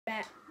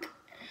back.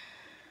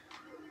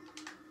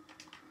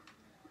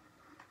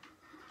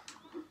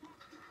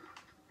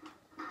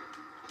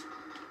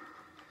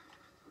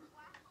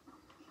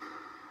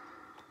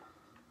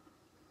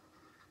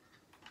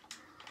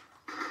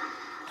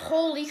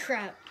 Holy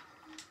crap.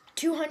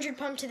 200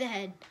 pump to the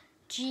head.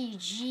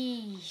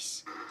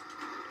 GG's.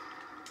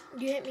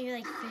 You hit me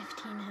like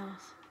 15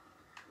 health.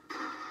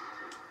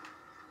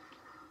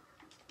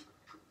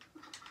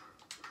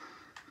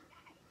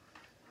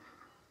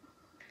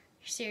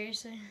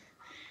 Seriously.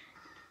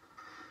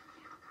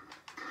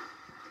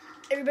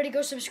 Everybody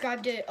go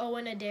subscribe to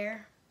Owyn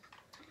Adair.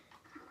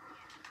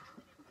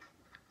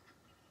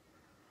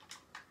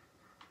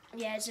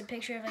 Yeah, it's a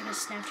picture of like a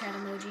Snapchat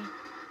emoji.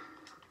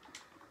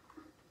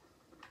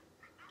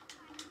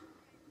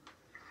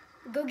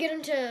 Go get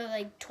him to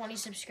like 20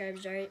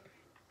 subscribers, alright?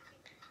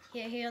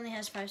 Yeah, he only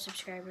has 5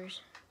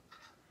 subscribers.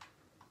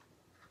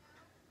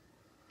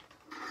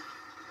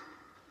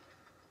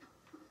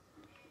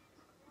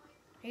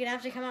 You're gonna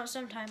have to come out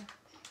sometime.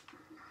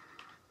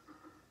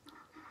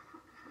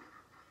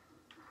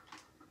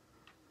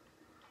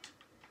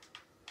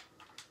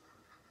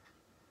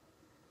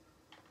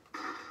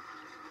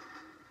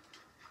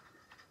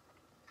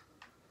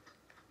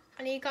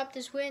 I need to cop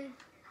this win.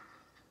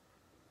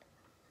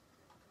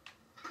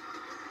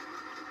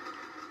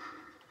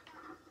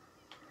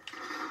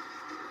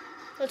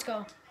 Let's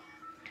go.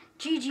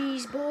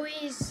 GG's,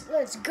 boys.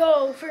 Let's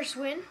go. First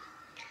win.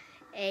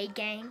 A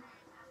gang.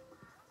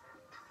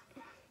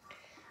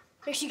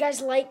 Make sure you guys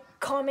like,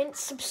 comment,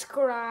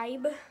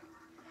 subscribe.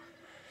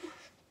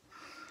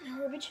 And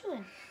we'll be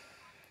chilling.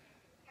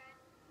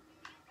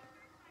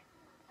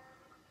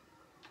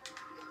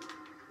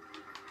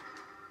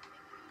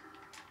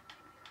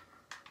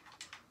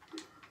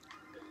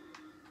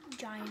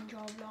 Giant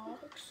Jaw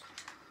Vlogs.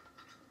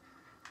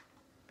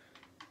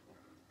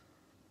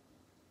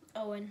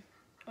 Owyn.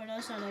 Oh no,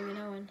 it's not even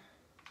Owyn.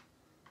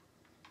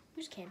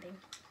 Who's camping?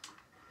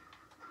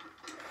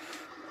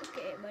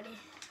 Okay, buddy.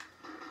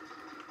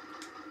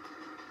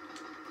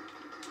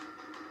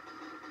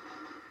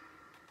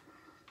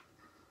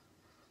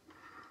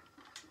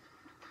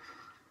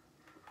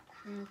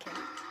 Okay.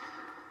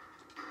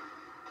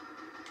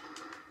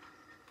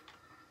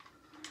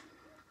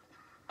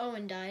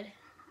 Owyn died.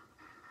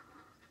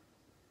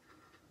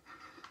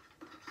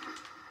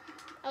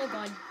 Oh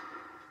god.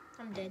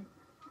 I'm dead.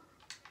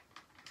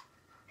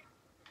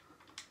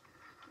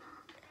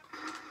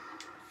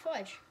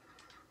 Fudge.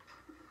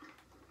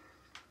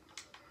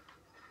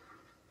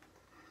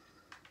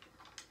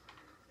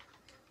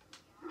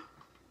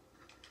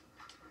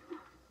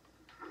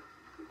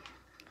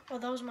 Oh,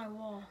 that was my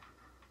wall.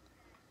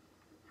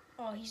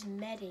 Oh, he's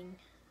medding.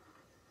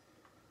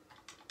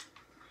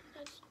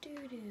 That's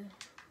doo-doo.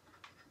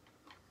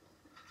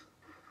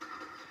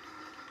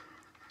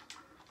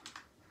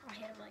 I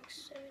hit him like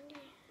 70.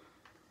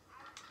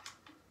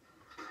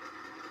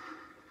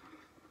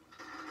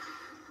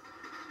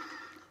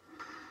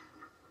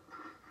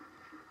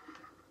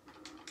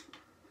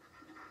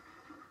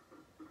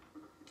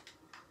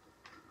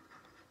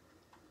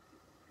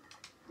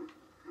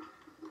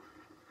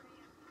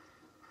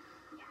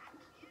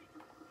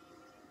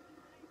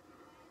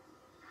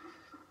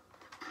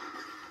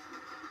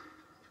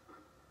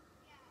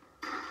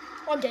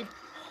 Oh, I'm dead.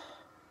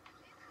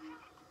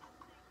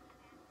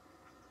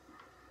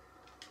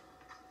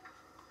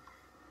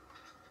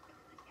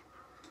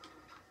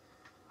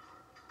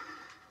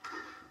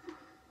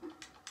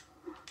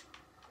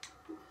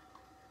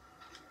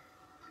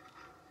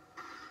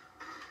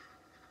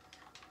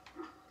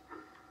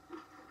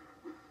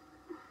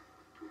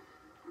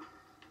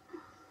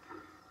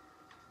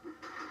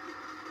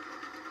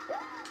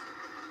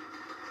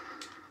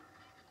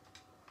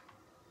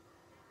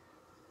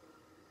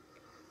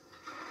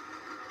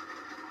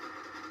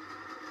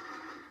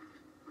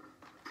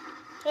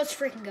 Let's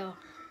freaking go.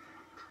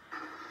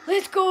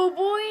 Let's go,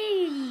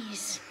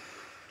 boys.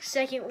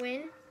 Second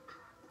win.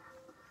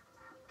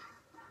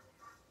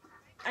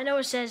 I know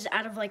it says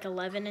out of like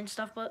 11 and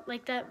stuff but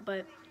like that,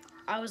 but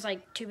I was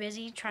like too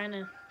busy trying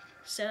to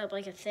set up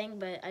like a thing,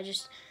 but I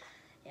just,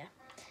 yeah.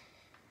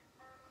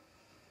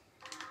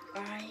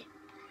 All right.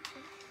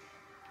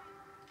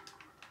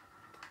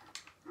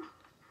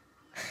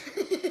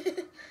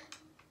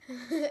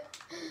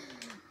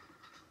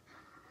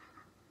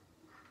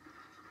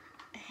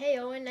 Hey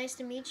Owyn, nice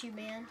to meet you,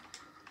 man.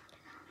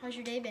 How's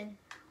your day been?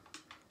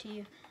 To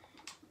you.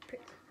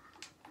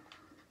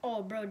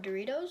 Oh, bro,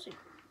 Doritos?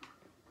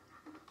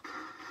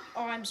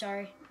 Oh, I'm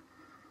sorry.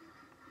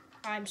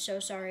 I'm so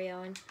sorry,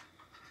 Owyn.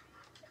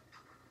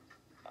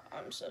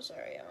 I'm so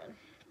sorry, Owyn.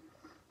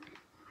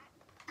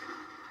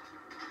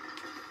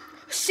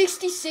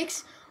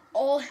 66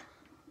 all.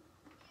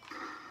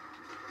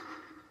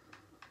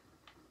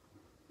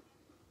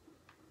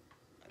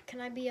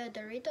 Can I be a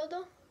Dorito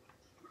though?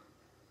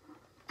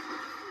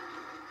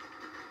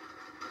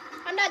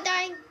 I'm not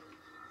dying.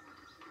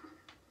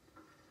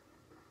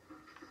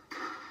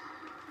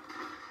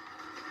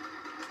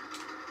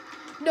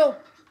 No.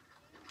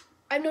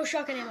 I have no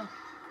shotgun ammo.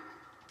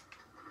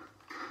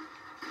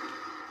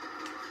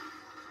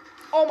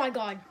 Oh my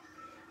god.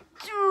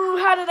 Dude,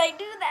 how did I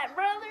do that,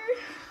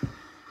 brother?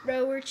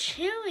 Bro, we're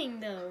chilling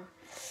though.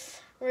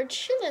 We're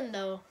chilling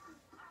though.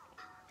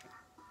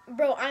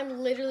 Bro,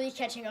 I'm literally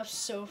catching up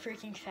so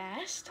freaking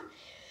fast.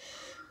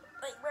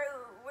 Like, bro,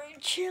 we're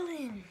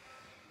chilling.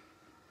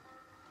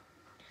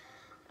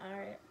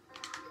 Alright.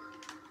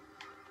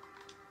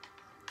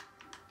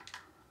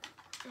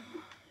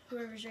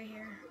 Whoever's right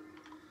here.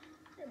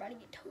 They're about to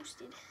get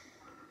toasted.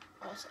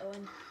 Oh, it's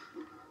Owyn.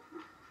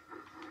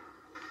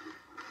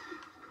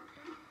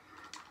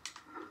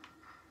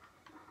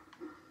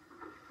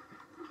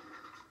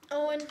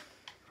 Owyn,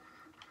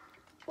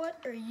 what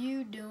are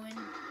you doing?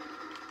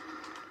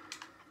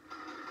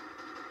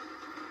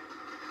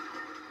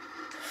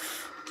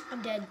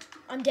 I'm dead.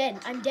 I'm dead.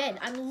 I'm dead.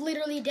 I'm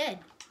literally dead.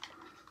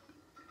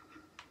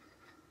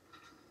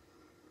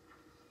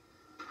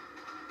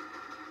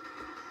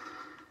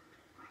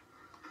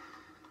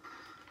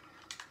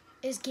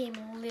 This game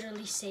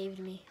literally saved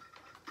me.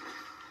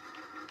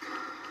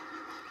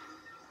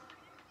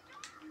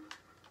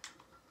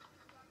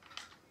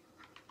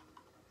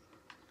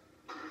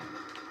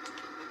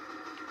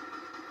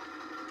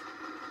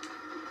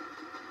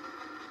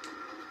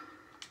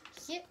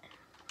 Yeah.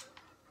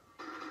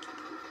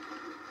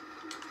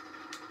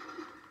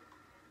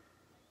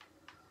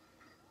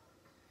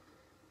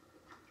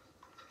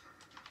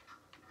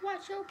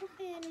 Watch your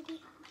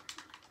profanity.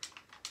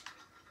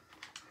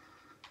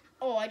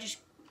 Oh, I just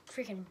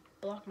freaking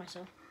blocked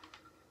myself.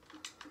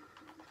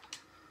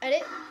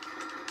 Edit.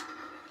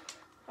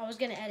 I was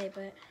gonna edit,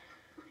 but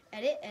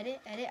edit,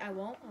 I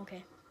won't.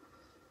 Okay.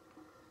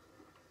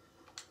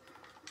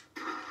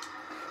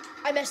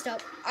 I messed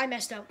up. I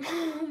messed up.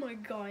 Oh my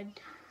god.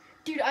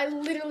 Dude, I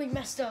literally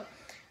messed up.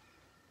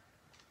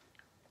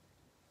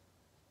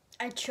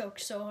 I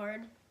choked so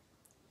hard.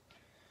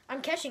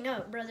 I'm catching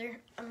up,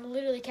 brother. I'm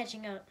literally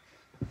catching up.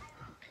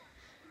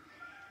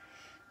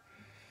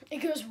 It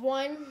goes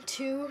 1,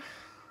 2.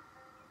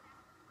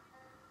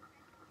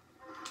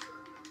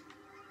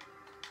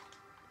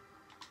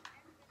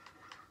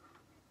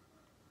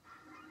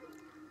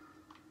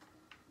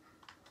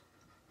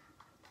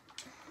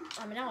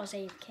 I mean, I was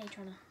AFK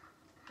trying to,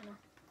 you know.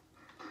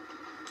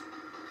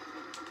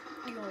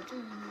 You gonna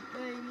do,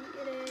 baby,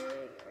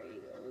 there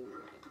you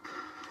go.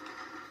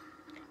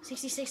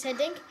 66 head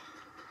dink.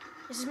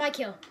 This is my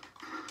kill.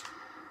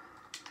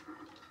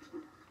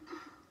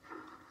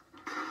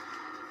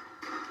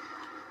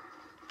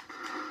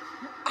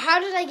 How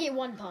did I get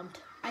one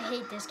pumped? I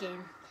hate this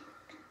game.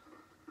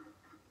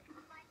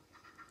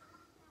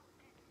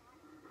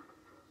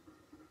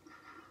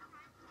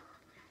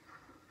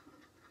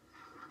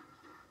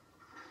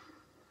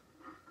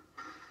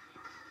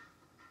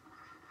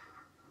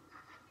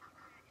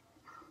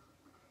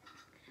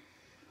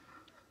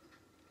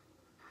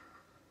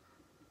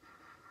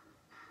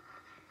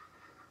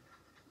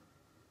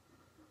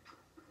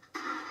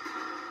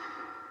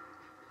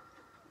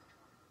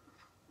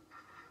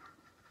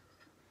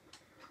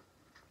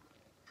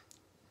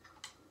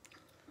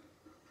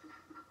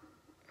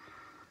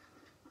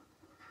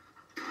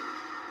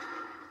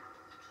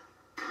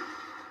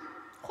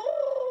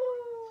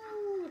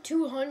 Oh,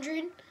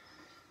 200?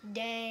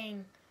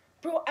 Dang.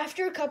 Bro,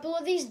 after a couple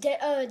of these,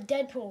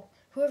 Deadpool.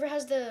 Whoever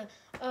has the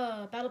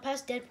Battle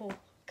Pass, Deadpool.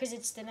 Because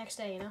it's the next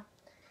day, you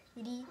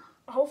know?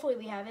 Hopefully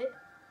we have it.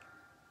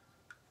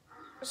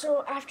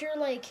 So after,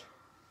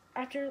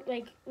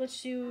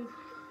 let's do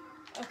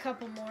a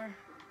couple more.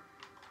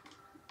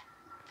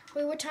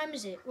 Wait, what time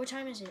is it? What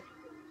time is it?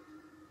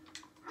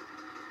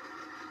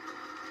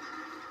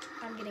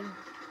 I'm getting...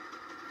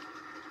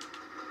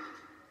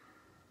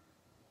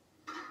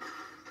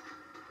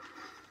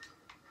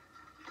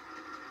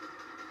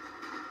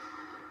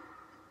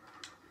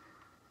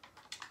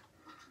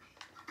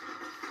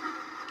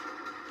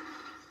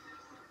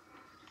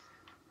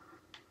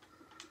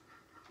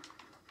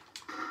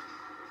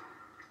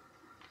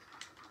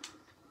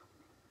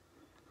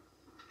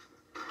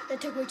 That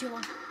took way too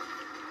long.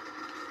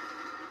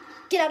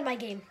 Get out of my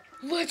game.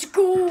 Let's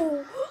go.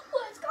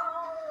 Let's go,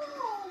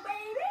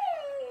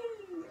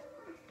 baby.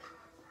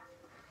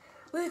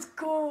 Let's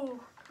go.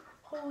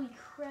 Holy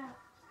crap.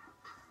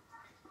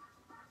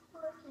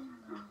 What in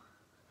the...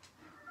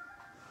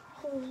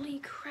 Holy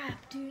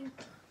crap, dude.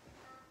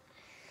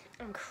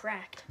 I'm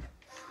cracked.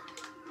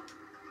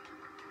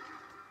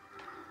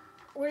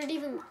 Where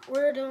did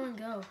Owyn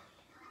go?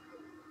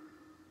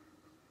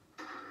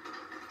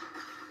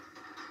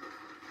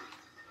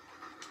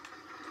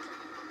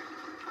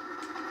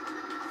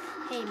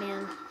 Hey,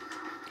 man.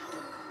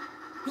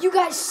 You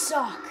guys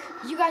suck.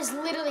 You guys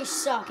literally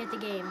suck at the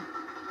game.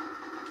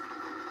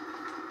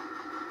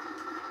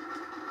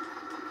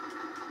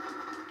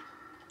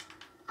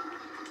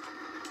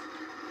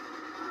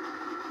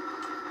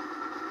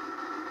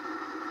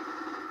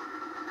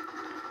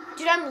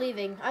 Dude, I'm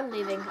leaving. I'm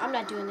leaving. I'm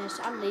not doing this.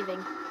 I'm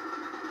leaving.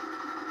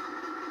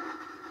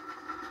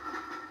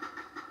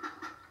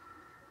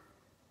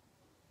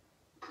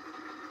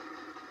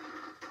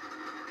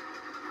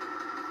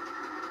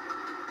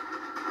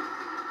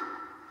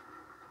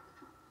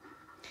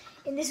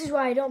 And this is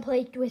why I don't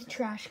play with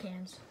trash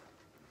cans.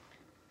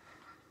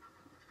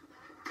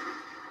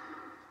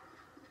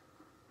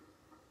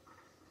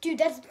 Dude,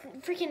 that's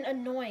freaking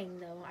annoying,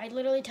 though. I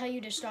literally tell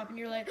you to stop, and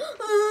you're like,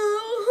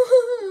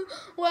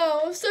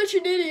 wow, I'm such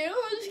an idiot.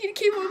 I'm just gonna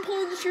keep on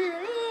pulling the trigger.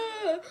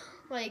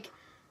 Like,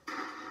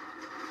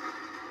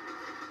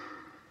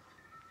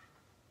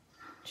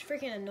 it's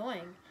freaking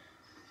annoying.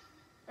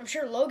 I'm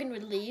sure Logan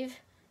would leave.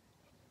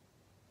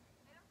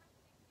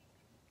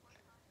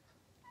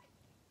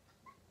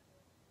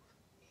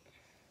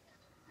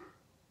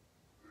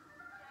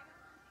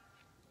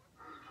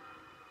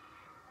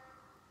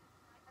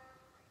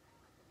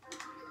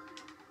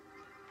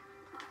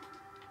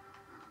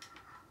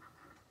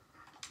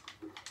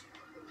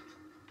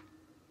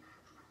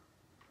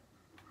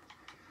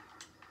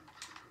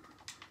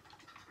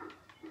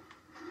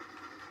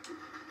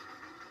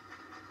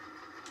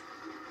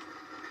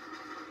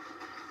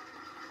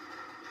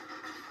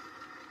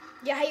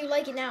 Yeah, how you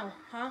like it now,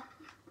 huh?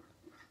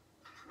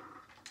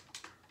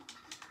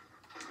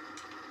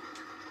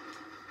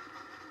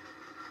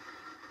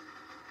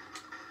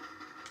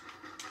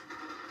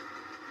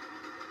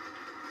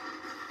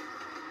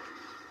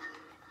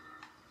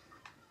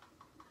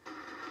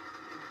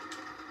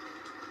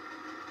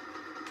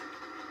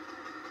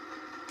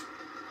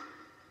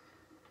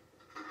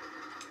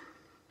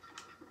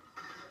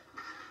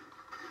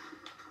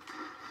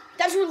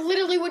 That's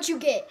literally what you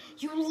get.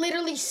 You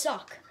literally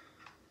suck.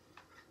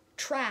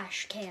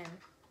 Trash can.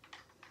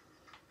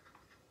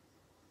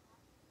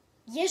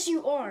 Yes,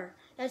 you are.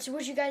 That's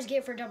what you guys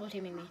get for double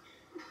teaming me.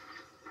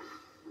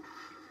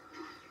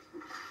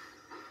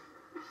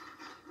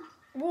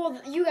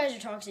 Well, you guys are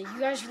toxic. You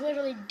guys are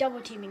literally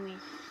double teaming me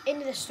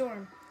into the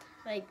storm.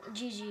 Like,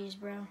 GG's,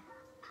 bro.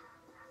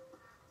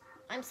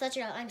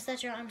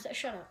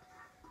 Shut up.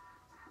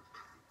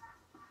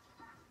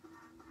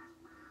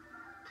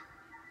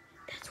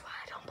 That's why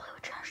I don't play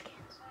with trash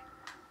cans.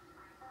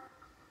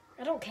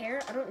 I don't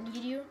care. I don't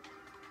need you.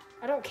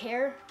 I don't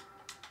care.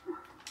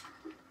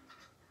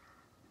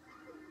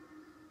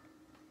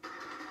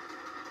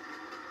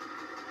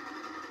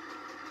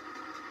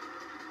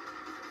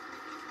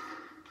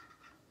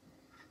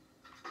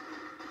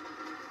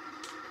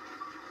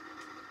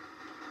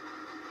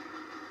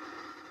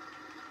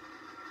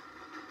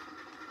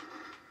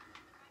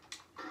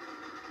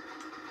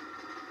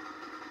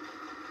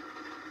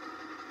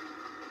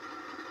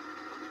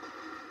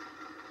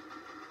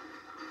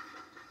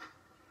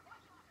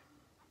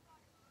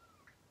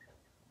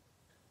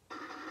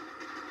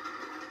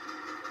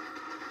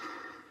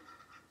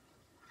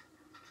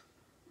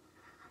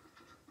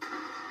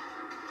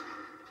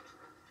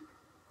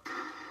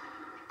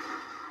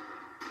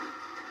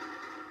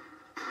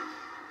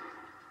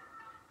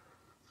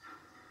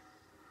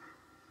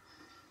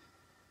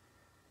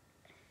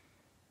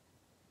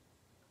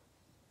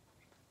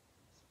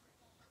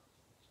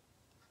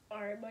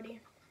 Alright, buddy.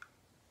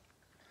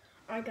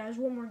 Alright, guys,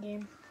 one more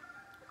game.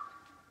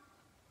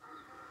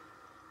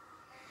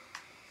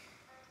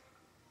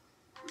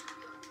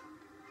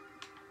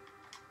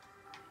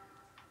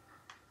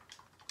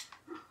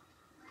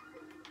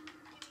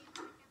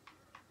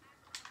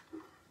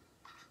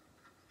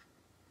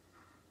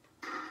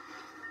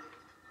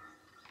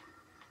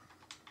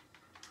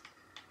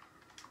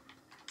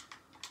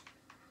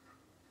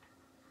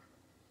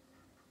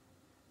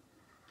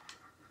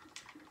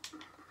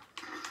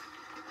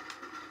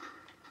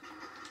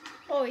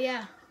 Oh,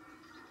 yeah.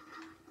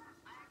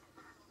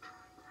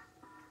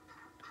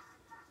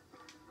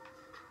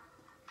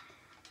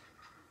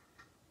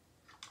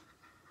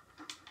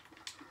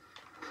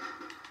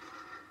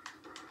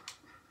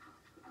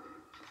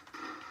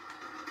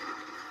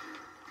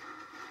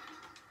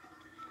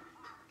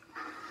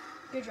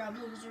 Good job,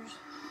 losers.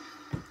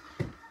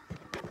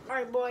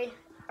 Alright, boys,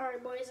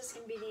 that's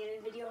going to be the end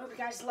of the video. Hope you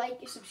guys like,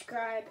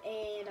 subscribe,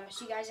 and I'll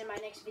see you guys in my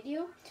next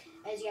video.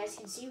 As you guys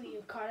can see, we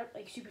caught up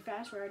like super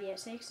fast. We're already at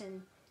 6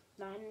 and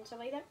 9 and stuff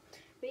like that.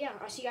 But yeah,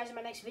 I'll see you guys in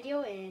my next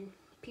video, and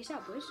peace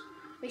out, boys.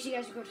 Make sure you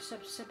guys go to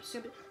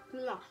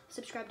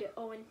subscribe to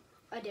Owyn,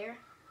 Adair.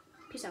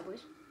 Peace out,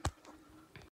 boys.